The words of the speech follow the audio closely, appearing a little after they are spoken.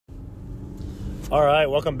All right,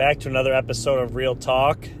 welcome back to another episode of Real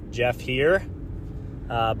Talk. Jeff here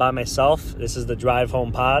by myself. This is the Drive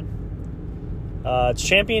Home Pod. It's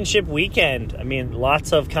championship weekend. I mean,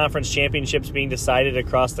 lots of conference championships being decided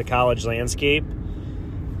across the college landscape.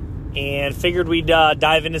 And figured we'd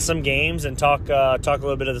dive into some games and talk a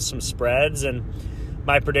little bit of some spreads and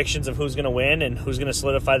my predictions of who's going to win and who's going to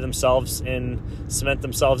solidify themselves and cement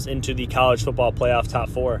themselves into the college football playoff top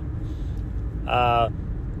four.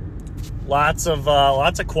 Lots of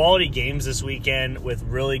quality games this weekend with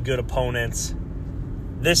really good opponents.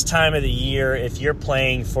 This time of the year, if you're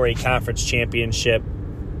playing for a conference championship,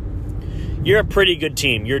 you're a pretty good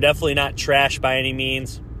team. You're definitely not trash by any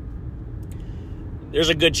means. There's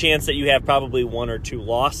a good chance that you have probably one or two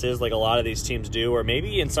losses like a lot of these teams do, or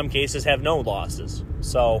maybe in some cases have no losses.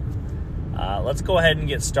 So let's go ahead and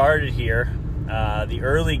get started here. The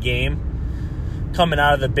early game coming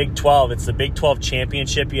out of the Big 12. It's the Big 12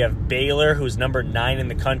 championship. You have Baylor, who's number 9 in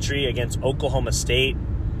the country, against Oklahoma State.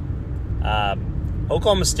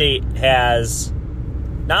 Oklahoma State has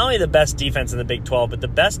not only the best defense in the Big 12, but the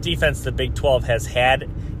best defense the Big 12 has had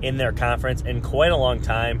in their conference in quite a long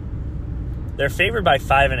time. They're favored by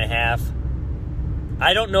 5.5.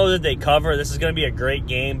 I don't know that they cover. This is going to be a great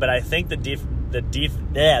game, but I think the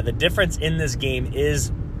difference in this game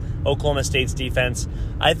is Oklahoma State's defense.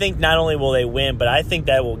 I think not only will they win, but I think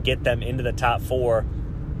that will get them into the top 4,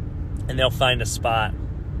 and they'll find a spot.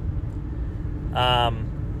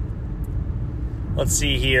 Let's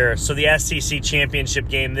see here. So the SEC championship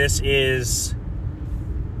game. This is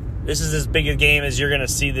as big a game as you're going to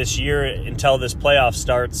see this year until this playoff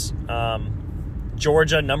starts.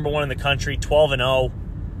 Georgia, number 1 in the country, 12-0.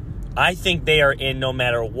 I think they are in no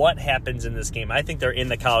matter what happens in this game. I think they're in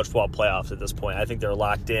the college football playoffs at this point. I think they're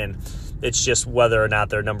locked in. It's just whether or not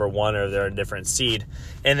they're number 1 or they're a different seed.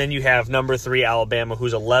 And then you have number 3, Alabama,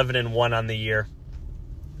 who's 11-1 on the year.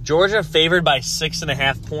 Georgia favored by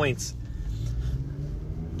 6.5 points.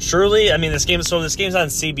 Truly, I mean, this game's on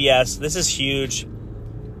CBS. This is huge.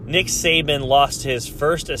 Nick Saban lost his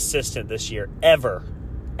first assistant this year, ever.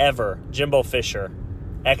 Jimbo Fisher,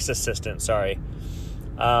 ex-assistant, sorry.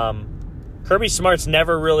 Kirby Smart's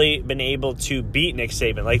never really been able to beat Nick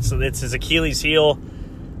Saban. So it's his Achilles heel.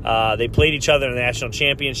 They played each other in the national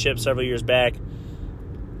championship several years back.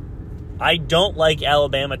 I don't like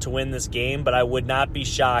Alabama to win this game, but I would not be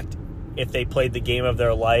shocked if they played the game of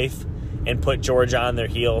their life and put Georgia on their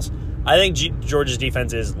heels. I think Georgia's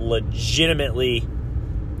defense is legitimately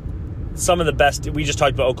some of the best. We just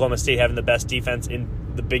talked about Oklahoma State having the best defense in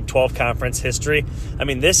the Big 12 conference history. I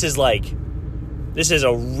mean, this is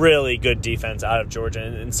a really good defense out of Georgia,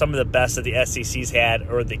 and some of the best that the SEC's had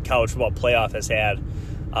or the college football playoff has had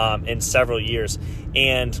in several years.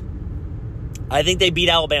 And I think they beat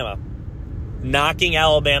Alabama, knocking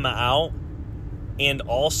Alabama out. And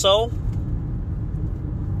also,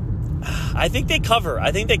 I think they cover.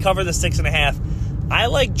 I think they cover the 6.5. I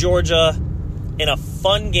like Georgia in a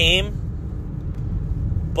fun game,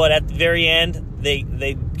 but at the very end, they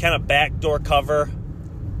kind of backdoor cover.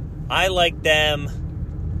 I like them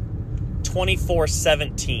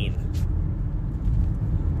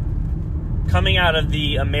 24-17. Coming out of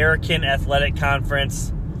the American Athletic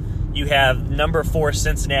Conference, you have number 4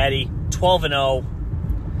 Cincinnati, 12-0,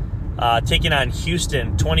 taking on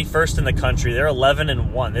Houston, 21st in the country. They're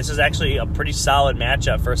 11-1. This is actually a pretty solid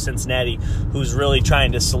matchup for Cincinnati, who's really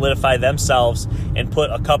trying to solidify themselves and put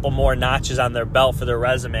a couple more notches on their belt for their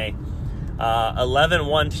resume.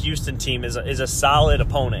 11-1 Houston team is a solid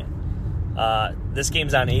opponent. This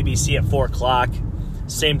game's on ABC at 4 o'clock,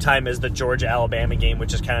 same time as the Georgia-Alabama game,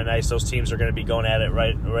 which is kind of nice. Those teams are going to be going at it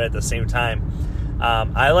right at the same time.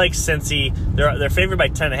 I like Cincy. They're favored by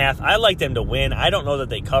 10.5. I like them to win. I don't know that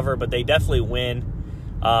they cover, but they definitely win.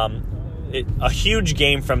 A huge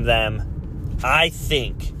game from them, I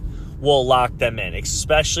think, will lock them in,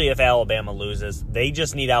 especially if Alabama loses. They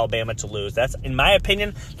just need Alabama to lose. That's, in my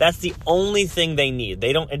opinion, that's the only thing they need.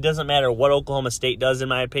 It doesn't matter what Oklahoma State does, in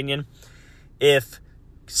my opinion. If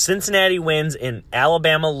Cincinnati wins and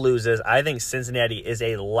Alabama loses, I think Cincinnati is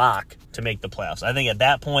a lock to make the playoffs. I think at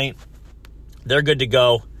that point, they're good to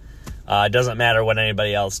go. It doesn't matter what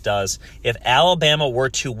anybody else does. If Alabama were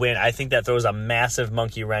to win, I think that throws a massive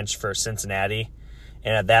monkey wrench for Cincinnati.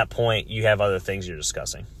 And at that point, you have other things you're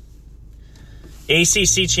discussing.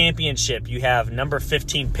 ACC Championship, you have number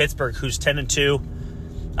 15 Pittsburgh, who's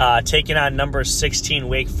 10-2, taking on number 16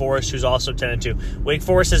 Wake Forest, who's also 10-2. Wake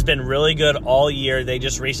Forest has been really good all year. They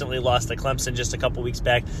just recently lost to Clemson just a couple weeks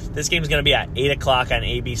back. This game is going to be at 8 o'clock on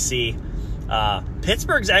ABC.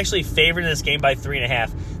 Pittsburgh's actually favored in this game by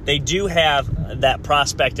 3.5. They do have that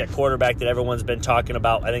prospect at quarterback that everyone's been talking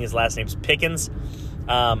about. I think his last name's Pickens.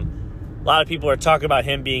 A lot of people are talking about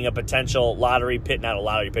him being a potential lottery pick, not a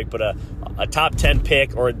lottery pick, but a top 10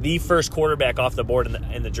 pick or the first quarterback off the board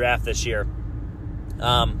in the draft this year.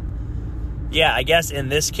 Yeah, I guess in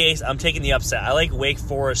this case, I'm taking the upset. I like Wake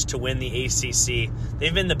Forest to win the ACC.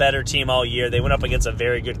 They've been the better team all year. They went up against a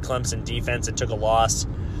very good Clemson defense and took a loss.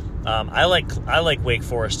 I like Wake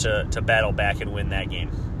Forest to battle back and win that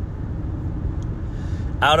game.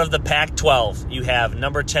 Out of the Pac-12, you have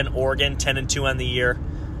number 10 Oregon, 10-2 on the year,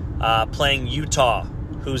 playing Utah,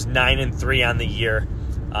 who's 9-3 on the year.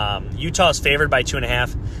 Utah is favored by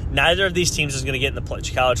 2.5. Neither of these teams is going to get in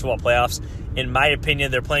the college football playoffs. In my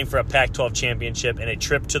opinion, they're playing for a Pac-12 championship and a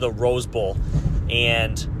trip to the Rose Bowl.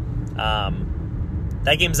 And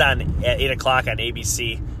that game's on at 8 o'clock on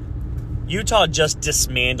ABC. Utah just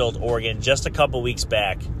dismantled Oregon just a couple weeks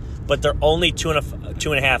back, but they're only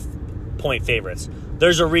 2.5 point favorites.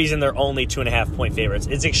 There's a reason they're only 2.5 point favorites.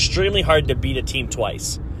 It's extremely hard to beat a team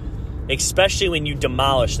twice, especially when you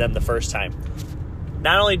demolish them the first time.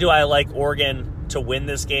 Not only do I like Oregon to win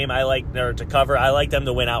this game, to cover, I like them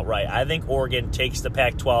to win outright. I think Oregon takes the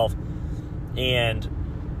Pac-12 and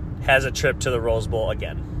has a trip to the Rose Bowl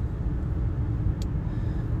again.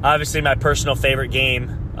 Obviously, my personal favorite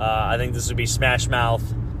game, I think this would be Smash Mouth.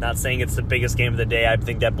 Not saying it's the biggest game of the day. I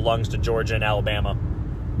think that belongs to Georgia and Alabama.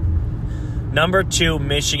 Number 2,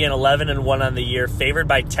 Michigan, 11-1 on the year, favored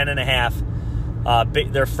by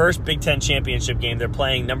 10.5. Their first Big Ten championship game. They're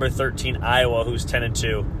playing number 13 Iowa, who's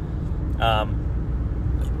 10-2.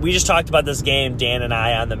 We just talked about this game, Dan and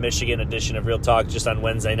I, on the Michigan edition of Real Talk just on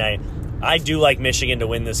Wednesday night. I do like Michigan to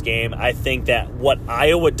win this game. I think that what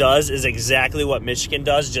Iowa does is exactly what Michigan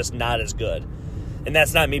does, just not as good. And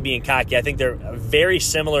that's not me being cocky. I think they're very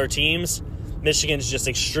similar teams. Michigan's just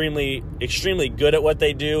extremely, extremely good at what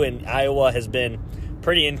they do, and Iowa has been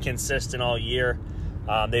pretty inconsistent all year.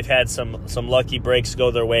 They've had some lucky breaks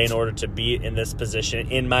go their way in order to be in this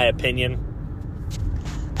position, in my opinion.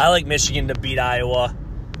 I like Michigan to beat Iowa.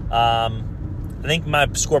 I think my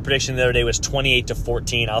score prediction the other day was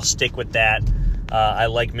 28-14. I'll stick with that. I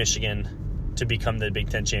like Michigan to become the Big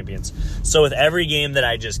Ten champions. So with every game that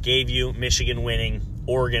I just gave you, Michigan winning,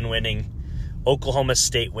 Oregon winning, Oklahoma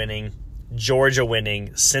State winning, Georgia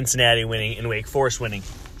winning, Cincinnati winning, and Wake Forest winning,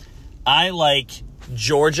 I like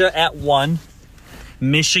Georgia at 1,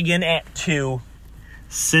 Michigan at 2,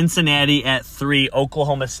 Cincinnati at 3,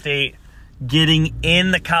 Oklahoma State getting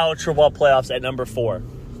in the college football playoffs at number 4.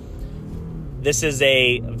 This is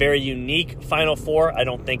a very unique Final Four. I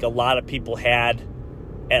don't think a lot of people had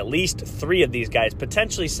at least 3 of these guys.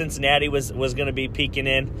 Potentially Cincinnati was going to be peeking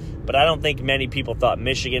in, but I don't think many people thought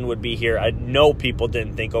Michigan would be here. I know people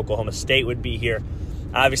didn't think Oklahoma State would be here.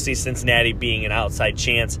 Obviously, Cincinnati being an outside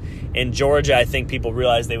chance. And Georgia, I think people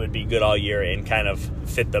realized they would be good all year and kind of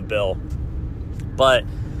fit the bill. But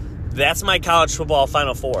that's my college football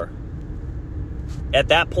Final Four. At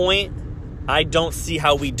that point, I don't see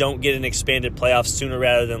how we don't get an expanded playoff sooner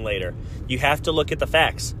rather than later. You have to look at the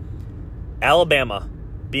facts. Alabama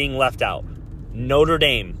being left out. Notre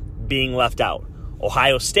Dame being left out.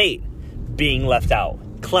 Ohio State being left out.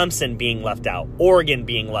 Clemson being left out. Oregon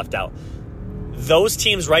being left out. Those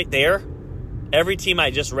teams right there, every team I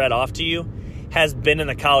just read off to you, has been in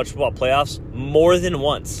the college football playoffs more than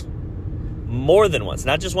once. More than once.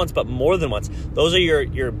 Not just once, but more than once. Those are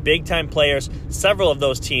your big-time players. Several of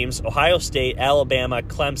those teams, Ohio State, Alabama,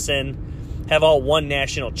 Clemson, have all won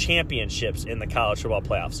national championships in the college football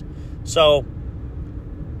playoffs. So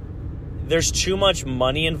there's too much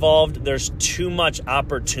money involved. There's too much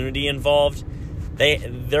opportunity involved.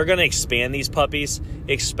 They're going to expand these puppies,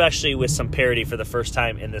 especially with some parity for the first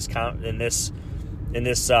time in this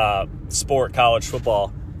sport, college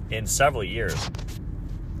football, in several years.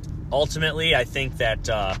 Ultimately, I think that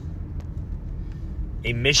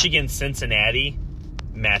a Michigan-Cincinnati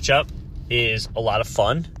matchup is a lot of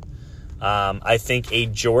fun. I think a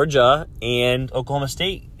Georgia and Oklahoma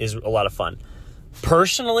State is a lot of fun.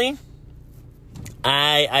 Personally,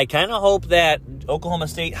 I kind of hope that Oklahoma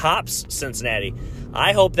State hops Cincinnati.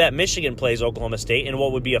 I hope that Michigan plays Oklahoma State in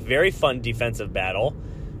what would be a very fun defensive battle,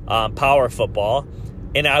 power football.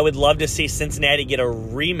 And I would love to see Cincinnati get a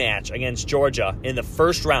rematch against Georgia in the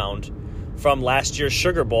first round from last year's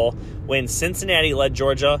Sugar Bowl when Cincinnati led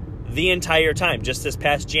Georgia the entire time, just this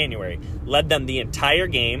past January. Led them the entire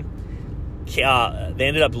game. They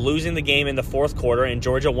ended up losing the game in the fourth quarter, and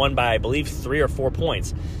Georgia won by, I believe, 3 or 4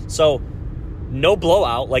 points. So no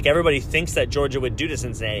blowout like everybody thinks that Georgia would do to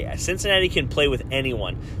Cincinnati. Cincinnati can play with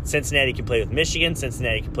anyone. Cincinnati can play with Michigan.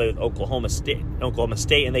 Cincinnati can play with Oklahoma State,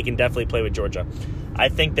 and they can definitely play with Georgia. I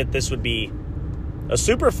think that this would be a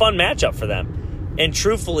super fun matchup for them. And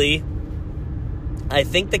truthfully, I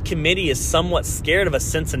think the committee is somewhat scared of a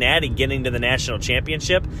Cincinnati getting to the national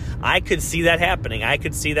championship. I could see that happening. I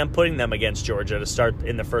could see them putting them against Georgia to start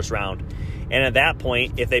in the first round. And at that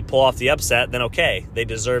point, if they pull off the upset, then okay, they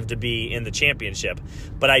deserve to be in the championship.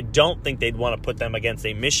 But I don't think they'd want to put them against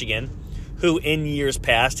a Michigan, who in years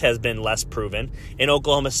past has been less proven. And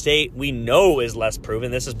Oklahoma State, we know, is less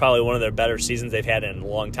proven. This is probably one of their better seasons they've had in a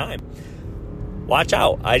long time. Watch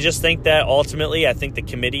out. I just think that ultimately, I think the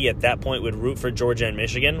committee at that point would root for Georgia and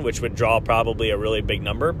Michigan, which would draw probably a really big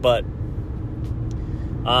number. But,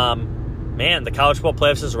 man, the college football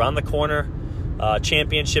playoffs is around the corner.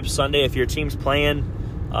 Championship Sunday, if your team's playing,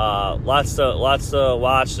 lots to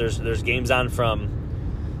watch. There's games on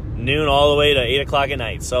from noon all the way to 8 o'clock at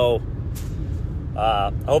night. So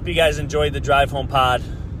I hope you guys enjoyed the Drive Home pod.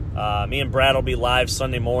 Me and Brad will be live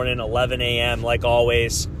Sunday morning, 11 a.m. like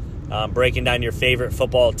always, breaking down your favorite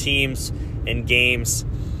football teams and games.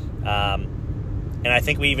 And I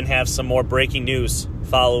think we even have some more breaking news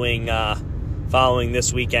following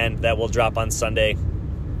this weekend that will drop on Sunday.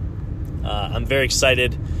 I'm very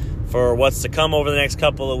excited for what's to come over the next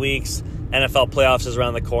couple of weeks. NFL playoffs is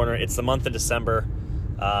around the corner. It's the month of December.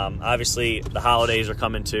 Obviously, the holidays are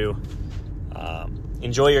coming too.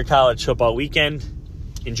 Enjoy your college football weekend.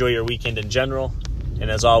 Enjoy your weekend in general. And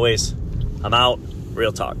as always, I'm out.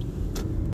 Real talk.